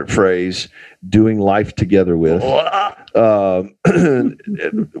favorite phrase, doing life together with,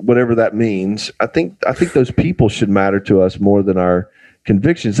 whatever that means. I think those people should matter to us more than our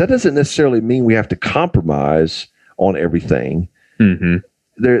convictions. That doesn't necessarily mean we have to compromise on everything.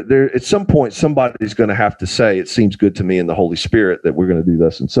 There at some point, somebody's going to have to say, it seems good to me in the Holy Spirit that we're going to do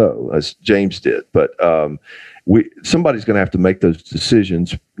this and so, as James did. But somebody's going to have to make those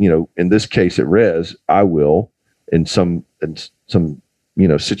decisions. In this case at Res, I will in some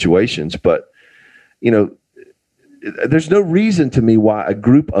situations, but there's no reason to me why a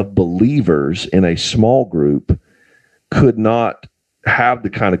group of believers in a small group could not have the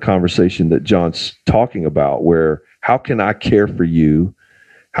kind of conversation that John's talking about, where how can I care for you?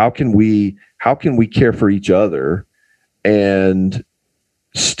 How can we care for each other and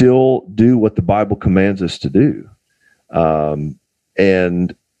still do what the Bible commands us to do?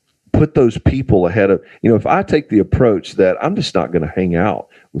 And put those people ahead of, if I take the approach that I'm just not going to hang out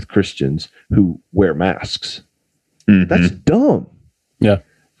with Christians who wear masks, that's dumb. Yeah.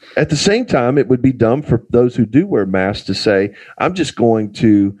 At the same time, it would be dumb for those who do wear masks to say, I'm just going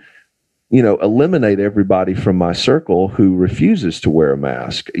to, eliminate everybody from my circle who refuses to wear a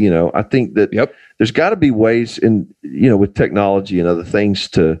mask. I think that there's got to be ways with technology and other things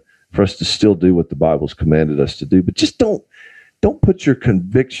for us to still do what the Bible's commanded us to do, but just don't put your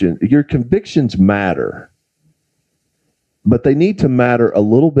convictions matter, but they need to matter a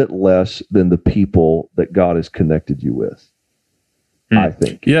little bit less than the people that God has connected you with, I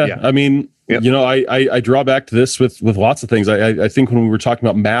think. Yeah. I mean, I draw back to this with lots of things. I think when we were talking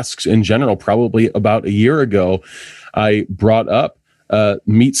about masks in general, probably about a year ago, I brought up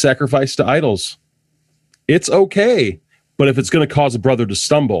meat sacrifice to idols. It's okay, but if it's going to cause a brother to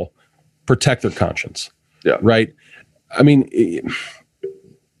stumble, protect their conscience. Yeah. Right. I mean,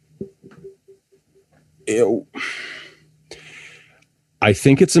 I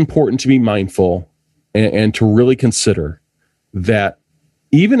think it's important to be mindful and to really consider that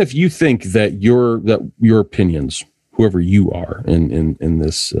even if you think that your opinions, whoever you are in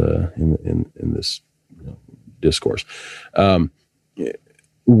this discourse,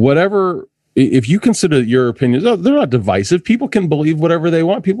 whatever. If you consider your opinions, they're not divisive. People can believe whatever they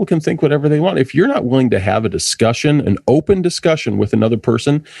want. People can think whatever they want. If you're not willing to have a discussion, an open discussion with another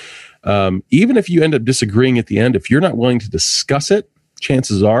person, even if you end up disagreeing at the end, if you're not willing to discuss it,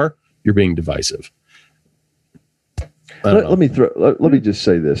 chances are you're being divisive. Let me just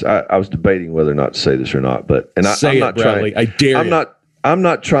say this. I was debating whether or not to say this or not, but I'm not Bradley. trying. I dare you. I'm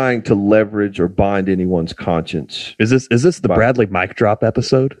not trying to leverage or bind anyone's conscience. Is this the Bradley mic drop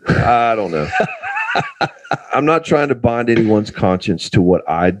episode? I don't know. I'm not trying to bind anyone's conscience to what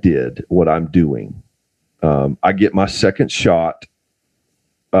I did, what I'm doing. I get my second shot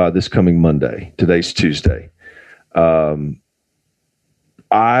this coming Monday. Today's Tuesday. I,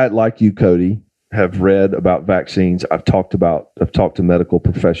 like you, Cody, have read about vaccines. I've talked to medical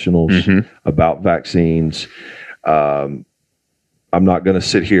professionals about vaccines. I'm not going to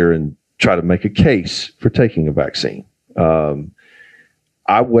sit here and try to make a case for taking a vaccine.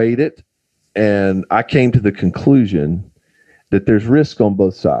 I weighed it, and I came to the conclusion that there's risk on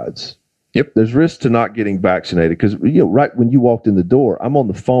both sides. Yep. There's risk to not getting vaccinated because, right when you walked in the door, I'm on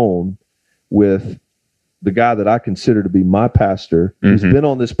the phone with the guy that I consider to be my pastor, who's been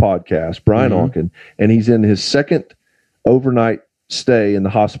on this podcast, Brian Onken, and he's in his second overnight stay in the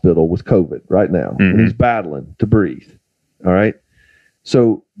hospital with COVID right now. And he's battling to breathe. All right.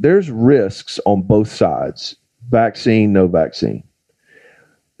 So there's risks on both sides, vaccine, no vaccine.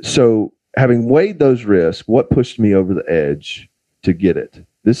 So having weighed those risks, what pushed me over the edge to get it?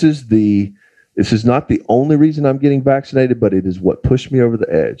 This is not the only reason I'm getting vaccinated, but it is what pushed me over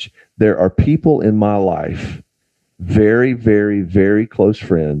the edge. There are people in my life, very, very, very close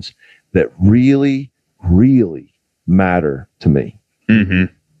friends, that really, really matter to me.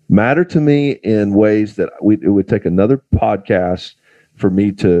 Matter to me in ways that it would take another podcast for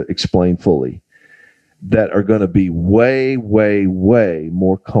me to explain fully, that are going to be way, way, way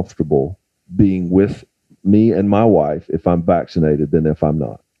more comfortable being with me and my wife if I'm vaccinated than if I'm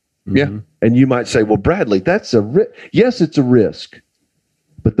not. Yeah. And you might say, well, Bradley, that's a risk. Yes, it's a risk,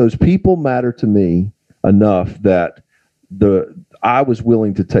 but those people matter to me enough that I was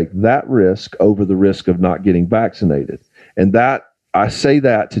willing to take that risk over the risk of not getting vaccinated. And that I say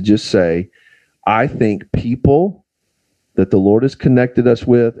that to just say, I think people that the Lord has connected us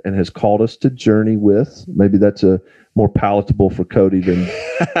with and has called us to journey with, maybe that's a more palatable for Cody than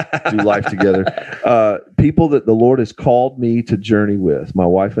do life together. People that the Lord has called me to journey with, my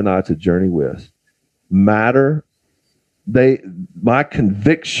wife and I to journey with, matter. My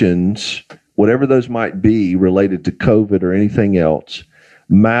convictions whatever those might be related to COVID or anything else,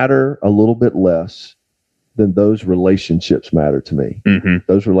 matter a little bit less than those relationships matter to me. Mm-hmm.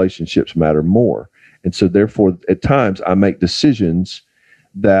 Those relationships matter more. And so therefore, at times I make decisions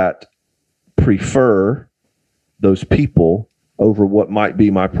that prefer those people over what might be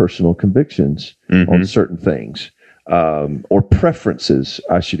my personal convictions on certain things, or preferences,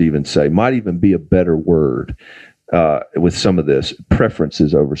 I should even say, might even be a better word with some of this,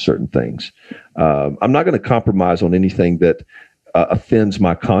 preferences over certain things. I'm not going to compromise on anything that offends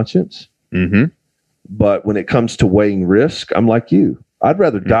my conscience. Mm-hmm. But when it comes to weighing risk, I'm like you. I'd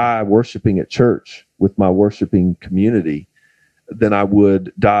rather die worshiping at church with my worshiping community than I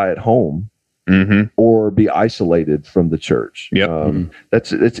would die at home or be isolated from the church. Yep.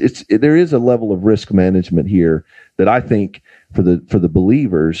 There is a level of risk management here that I think for the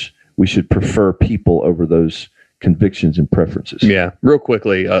believers, we should prefer people over those convictions and preferences. Yeah. Real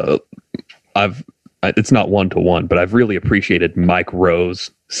quickly, it's not 1-to-1, but I've really appreciated Mike Rowe's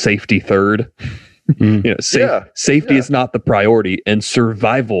safety third. Safety is not the priority, and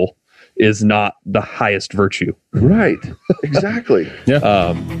survival is not the highest virtue. Right. Exactly.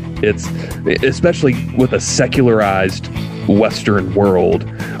 It's especially with a secularized Western world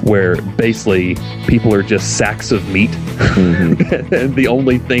where basically people are just sacks of meat, and the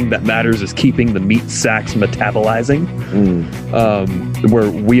only thing that matters is keeping the meat sacks metabolizing.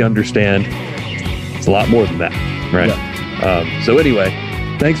 Where we understand it's a lot more than that, right? Yeah. So anyway,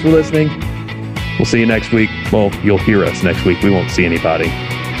 thanks for listening. We'll see you next week. Well, you'll hear us next week. We won't see anybody.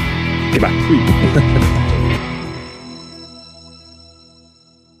 Goodbye.